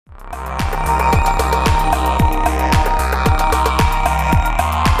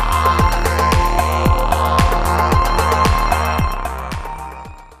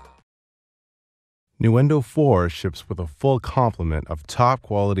Nuendo 4 ships with a full complement of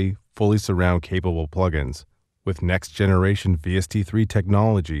top-quality, fully surround-capable plugins, with next-generation VST3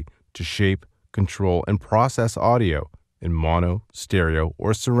 technology to shape, control, and process audio in mono, stereo,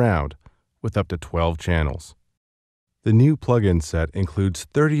 or surround, with up to 12 channels. The new plugin set includes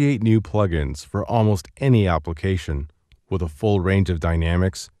 38 new plugins for almost any application, with a full range of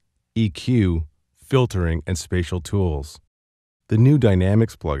dynamics, EQ, filtering, and spatial tools. The new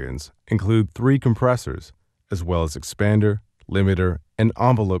Dynamics plugins include 3 compressors, as well as expander, limiter, and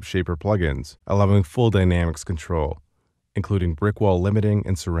envelope shaper plugins, allowing full dynamics control, including brick wall limiting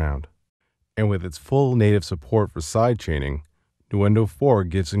and surround. And with its full native support for sidechaining, Nuendo 4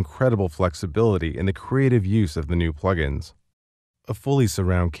 gives incredible flexibility in the creative use of the new plugins. A fully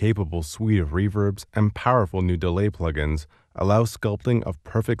surround-capable suite of reverbs and powerful new delay plugins allow sculpting of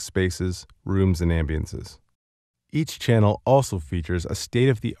perfect spaces, rooms, and ambiances. Each channel also features a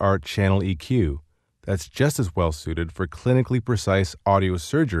state-of-the-art channel EQ that's just as well suited for clinically precise audio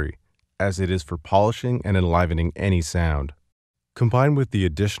surgery as it is for polishing and enlivening any sound. Combined with the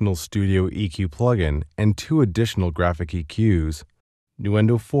additional Studio EQ plugin and 2 additional graphic EQs,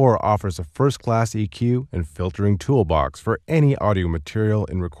 Nuendo 4 offers a first-class EQ and filtering toolbox for any audio material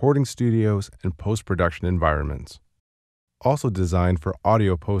in recording studios and post-production environments. Also designed for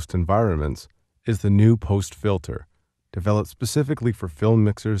audio post environments is the new Post Filter, developed specifically for film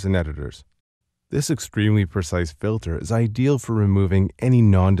mixers and editors. This extremely precise filter is ideal for removing any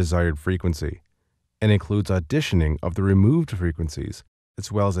non-desired frequency, and includes auditioning of the removed frequencies,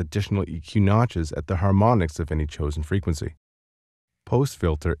 as well as additional EQ notches at the harmonics of any chosen frequency. Post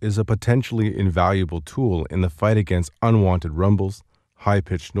Filter is a potentially invaluable tool in the fight against unwanted rumbles,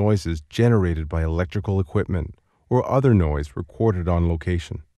 high-pitched noises generated by electrical equipment, or other noise recorded on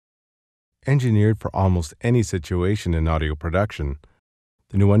location. Engineered for almost any situation in audio production,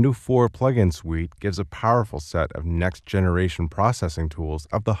 the Nuendo 4 plugin suite gives a powerful set of next-generation processing tools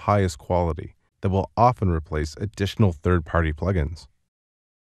of the highest quality that will often replace additional third-party plugins.